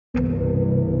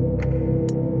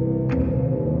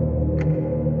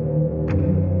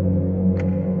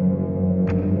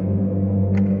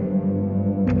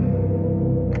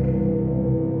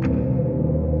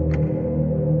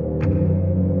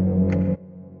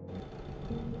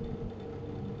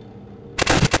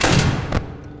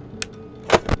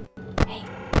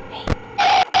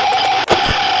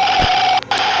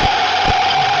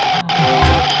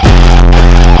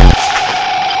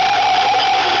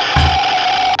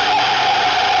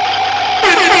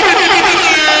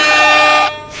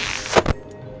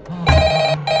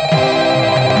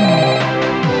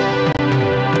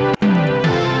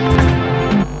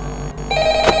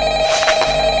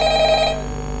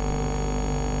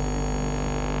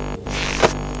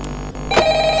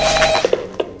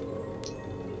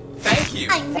you.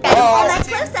 I'm ready for my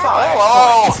close-up.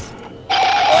 Hello.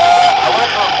 I wanted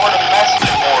to report a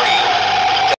message for you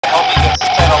to help you get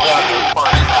settled in on your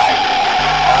first night.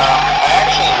 I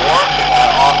actually worked in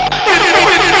that office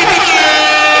before.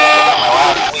 My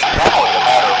last week now, as a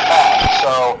matter of fact.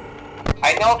 So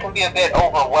I know it can be a bit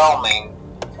overwhelming,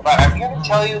 but I'm here to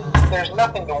tell you there's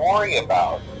nothing to worry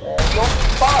about. You'll be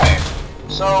fine.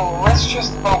 So let's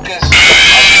just focus on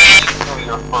getting you through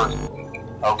your first week,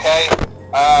 okay?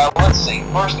 Let's see.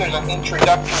 First, there's an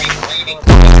introductory greeting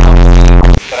from the company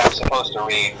that I'm supposed to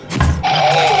read. It's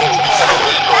kind of a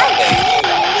legal thing.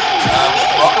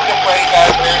 Welcome to Freddy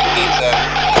Fazbear's Pizza,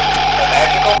 a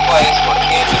magical place where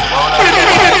kids and grown-ups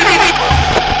alike.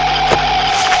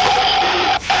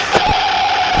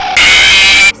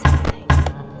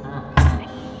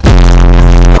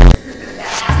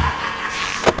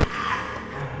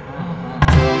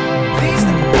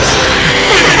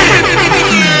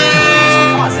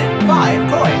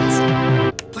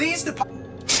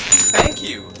 Thank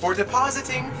you for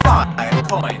depositing 5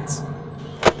 coins.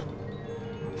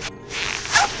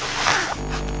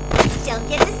 Don't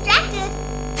get distracted.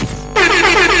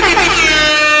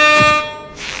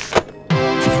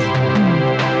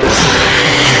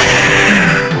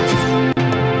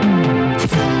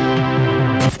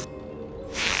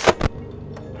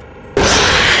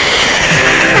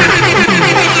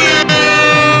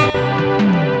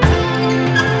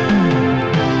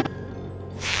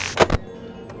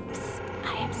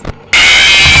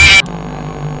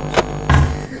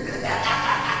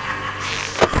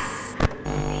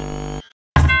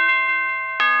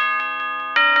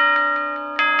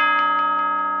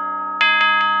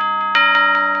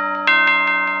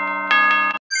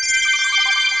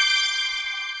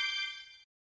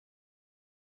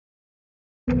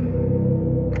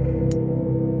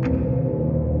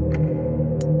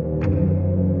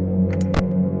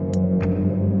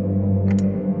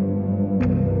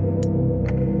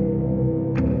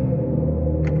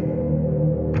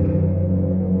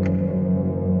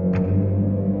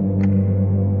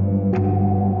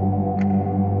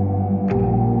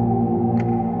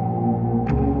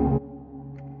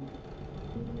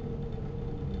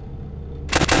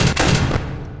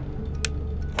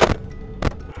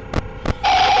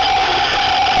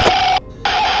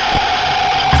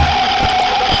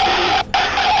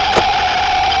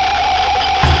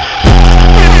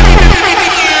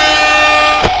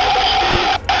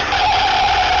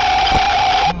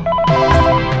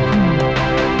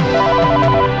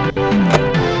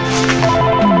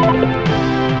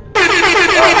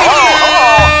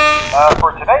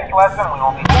 For today's lesson, we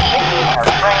will be continuing our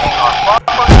training on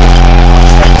proper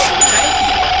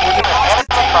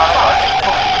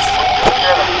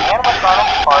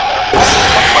animatronics part of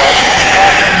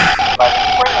by the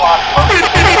spring lock located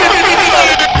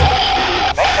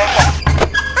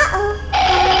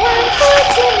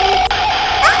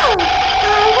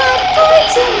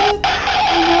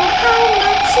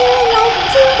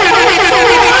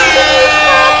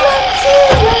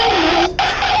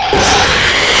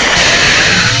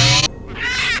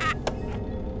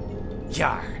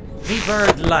Yar, the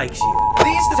bird likes you.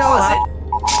 Please deposit.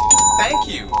 Thank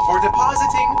you for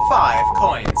depositing 5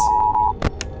 coins.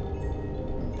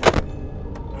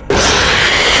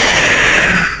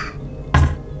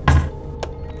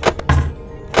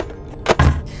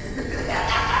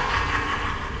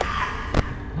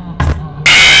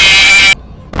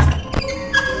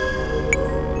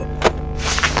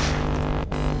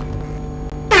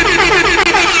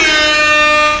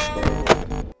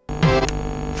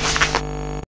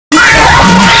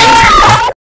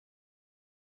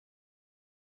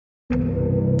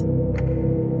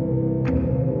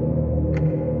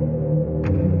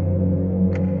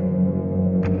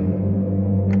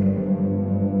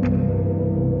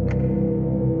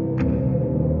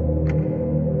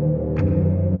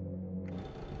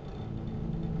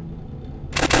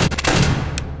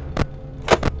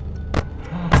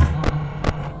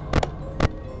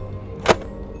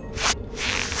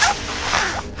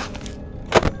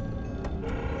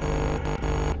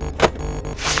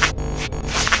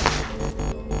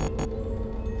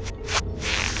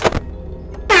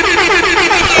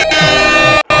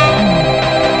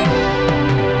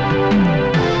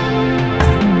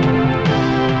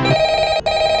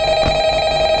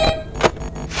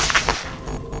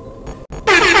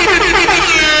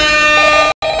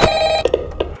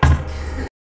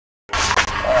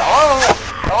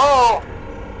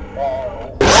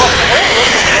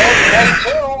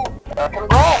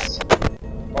 Congrats!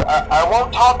 I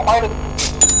won't talk quite as...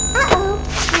 Uh-oh,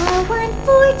 how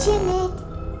unfortunate.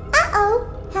 Uh-oh,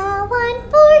 how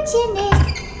unfortunate.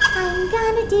 I'm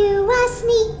gonna do a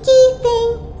sneaky thing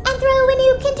and throw a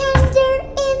new contender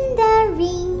in the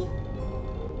ring.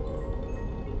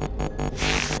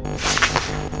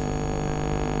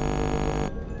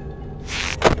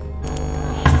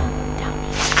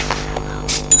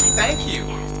 Thank you.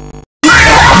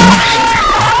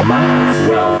 Might as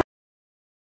well.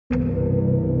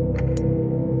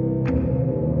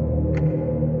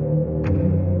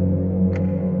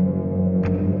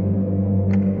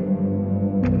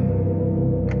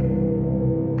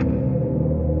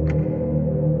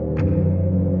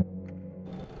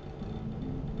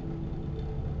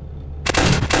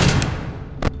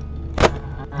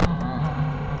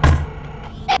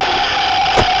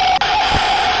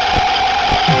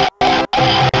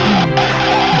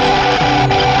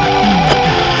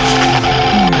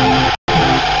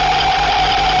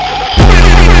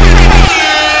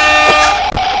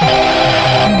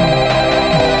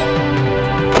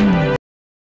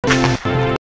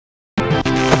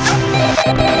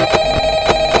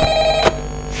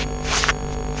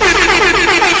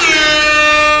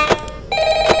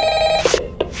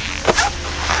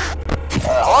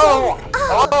 Hello?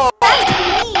 Hello?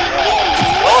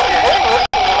 Well, if you're hitting this,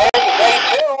 then you made the day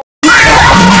too.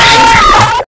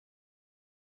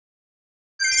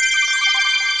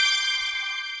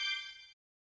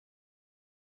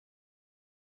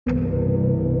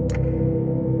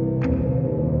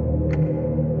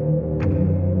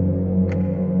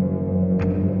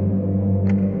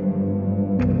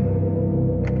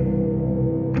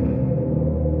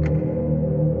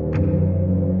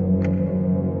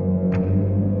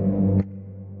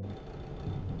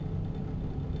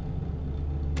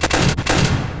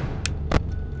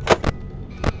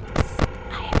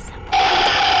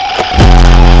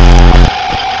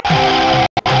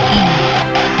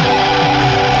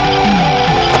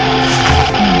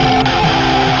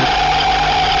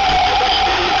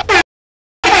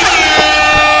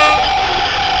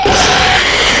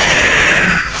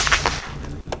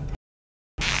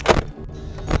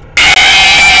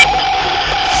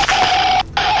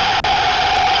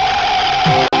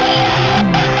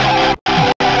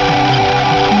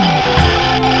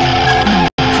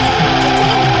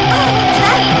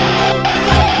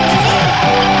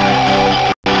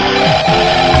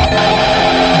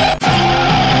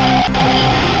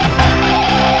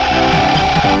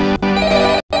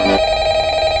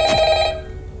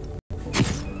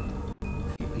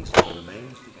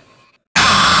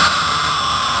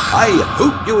 I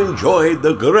hope you enjoyed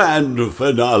the grand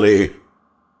finale.